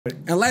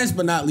And last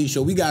but not least,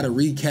 yo, we got to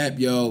recap,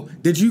 yo.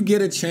 Did you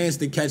get a chance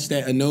to catch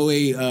that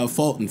Inoue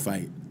Fulton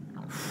fight?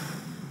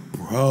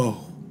 Bro.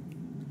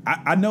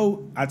 I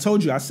know, I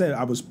told you, I said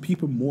I was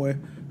peeping more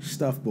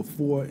stuff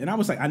before, and I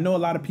was like, I know a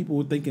lot of people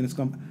were thinking it's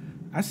going to,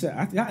 I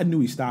said, I knew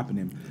he's stopping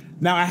him.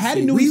 Now, I had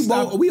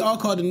Inoue we all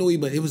called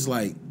Inoue, but it was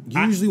like,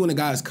 usually when a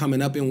guy's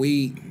coming up in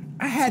weight,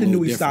 I had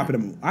Inoue stopping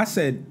him. I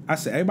said,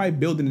 everybody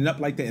building it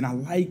up like that, and I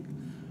like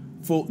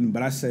Fulton,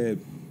 but I said,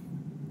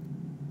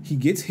 he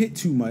gets hit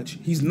too much.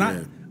 He's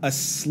not a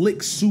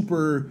slick,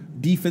 super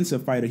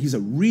defensive fighter. He's a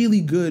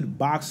really good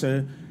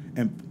boxer,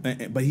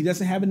 but he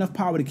doesn't have enough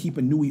power to keep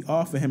Inoue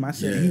off of him. I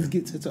said he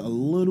gets hit a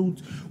little.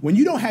 When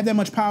you don't have that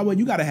much power,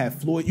 you got to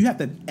have Floyd. You have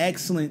to have an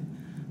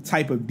excellent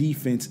type of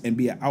defense and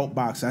be an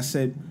outboxer. I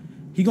said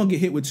he gonna get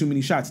hit with too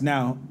many shots.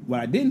 Now, what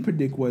I didn't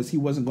predict was he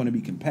wasn't going to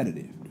be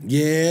competitive.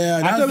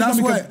 Yeah, I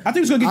thought he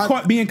was going to get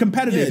caught being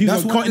competitive. He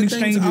was caught in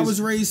exchanges. I was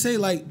ready to say,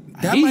 like,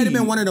 that might have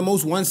been one of the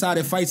most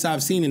one-sided fights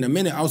I've seen in a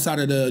minute outside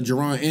of the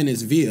Jerron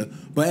Ennis Villa.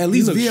 But at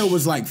least Villa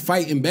was, like,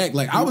 fighting back.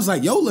 Like, I was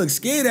like, yo, look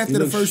scared after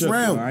the first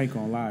round. I ain't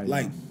going to lie.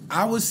 Like,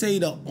 I would say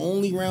the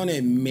only round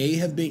that may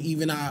have been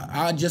even,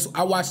 I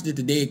watched it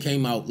the day it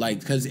came out, like,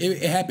 because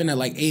it happened at,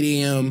 like, 8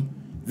 a.m.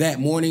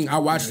 that morning. I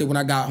watched it when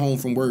I got home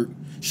from work.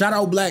 Shout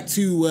out Black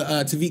to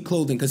Veet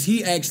Clothing, because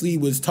he actually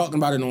was talking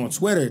about it on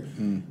Twitter.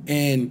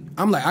 And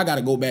I'm like, I got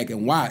to go back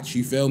and watch,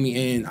 you feel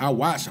me? And I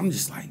watched, I'm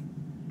just like,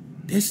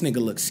 this nigga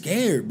looks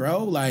scared,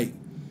 bro. Like,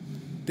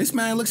 this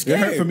man looks scared.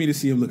 It hurt for me to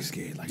see him look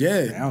scared. Like,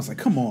 I was like,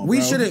 come on, we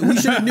bro. should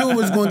have knew it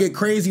was going to get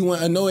crazy when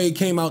Inoue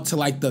came out to,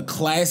 like, the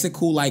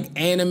classical, like,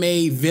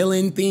 anime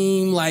villain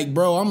theme. Like,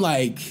 bro, I'm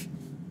like,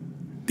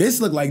 this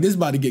looked like this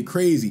about to get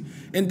crazy.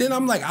 And then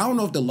I'm like, I don't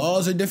know if the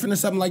laws are different or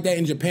something like that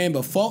in Japan,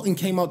 but Fulton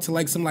came out to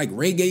like some like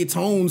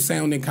reggaeton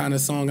sounding kind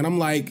of song. And I'm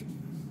like,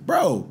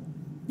 bro,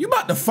 you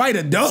about to fight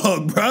a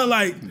dog, bro.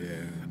 Like,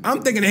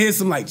 I'm thinking to hear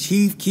some like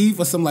Chief Keef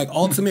or some like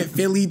Ultimate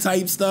Philly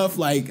type stuff.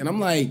 Like, and I'm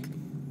like,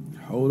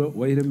 hold up,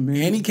 wait a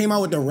minute. And he came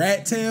out with the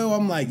rat tail.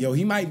 I'm like, yo,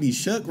 he might be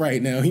shook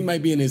right now. He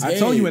might be in his head. I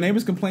told you when they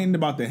was complaining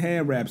about the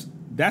hand wraps,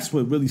 that's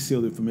what really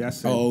sealed it for me. I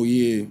said, oh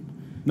yeah.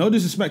 No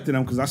disrespect to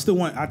them, because I still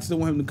want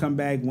him to come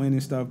back, win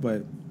and stuff,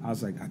 but I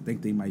was like, I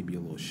think they might be a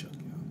little shook.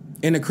 You know?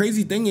 And the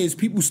crazy thing is,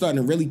 people starting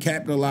to really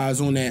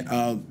capitalize on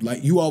that.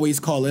 Like you always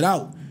call it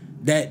out,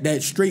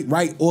 that straight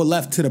right or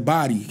left to the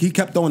body. He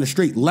kept throwing the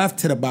straight left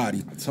to the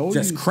body,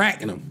 just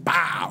cracking him.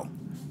 Bow,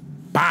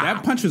 bow.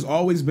 That punch has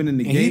always been in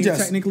the game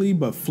technically,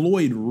 but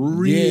Floyd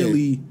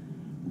really.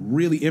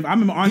 If I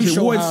remember Andre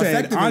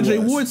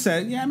Ward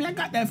said, yeah, I mean, I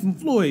got that from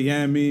Floyd,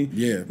 yeah, I mean.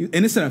 Yeah.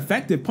 And it's an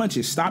effective punch.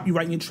 It stop you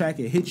right in your track,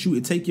 it hits you,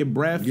 it take your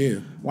breath.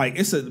 Yeah. Like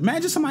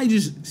imagine somebody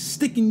just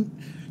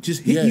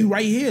hitting you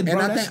right here, bro.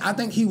 And I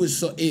think he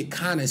was it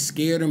kind of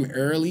scared him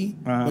early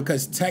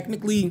because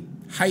technically,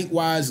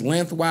 height-wise,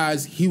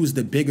 length-wise, he was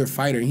the bigger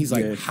fighter. And he's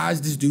like,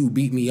 how's this dude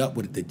beat me up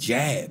with the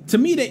jab? To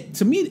me,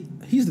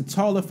 he's the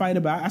taller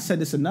fighter, but I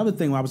said this another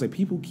thing where I was like,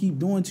 people keep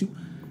doing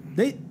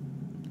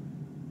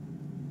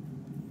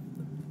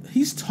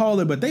he's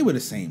taller, but they were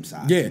the same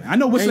size. Yeah. Man. I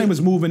know what's name was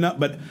moving up,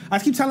 but I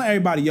keep telling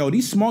everybody, yo,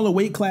 these smaller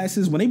weight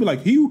classes, when they be like,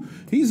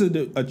 he's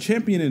a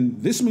champion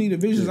in this many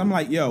divisions, I'm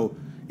like, yo,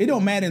 it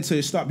don't matter until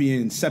you start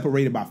being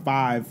separated by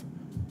 5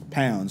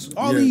 pounds.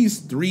 All these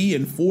 3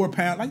 and 4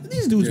 pounds, like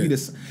these dudes be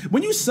this.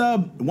 When you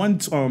sub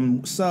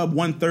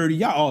 130,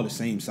 y'all all the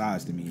same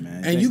size to me,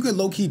 man. And you could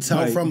low key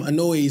tell from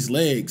Inoue's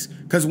legs,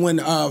 because when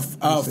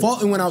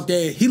Fulton went out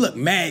there, he looked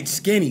mad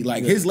skinny.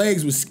 Like his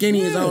legs was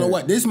skinny as I don't know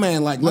what. This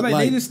man looked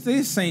like they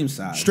the same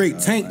size. Straight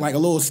tank, like a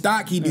little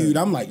stocky dude.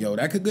 I'm like, yo,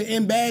 that could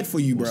end bad for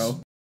you,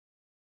 bro.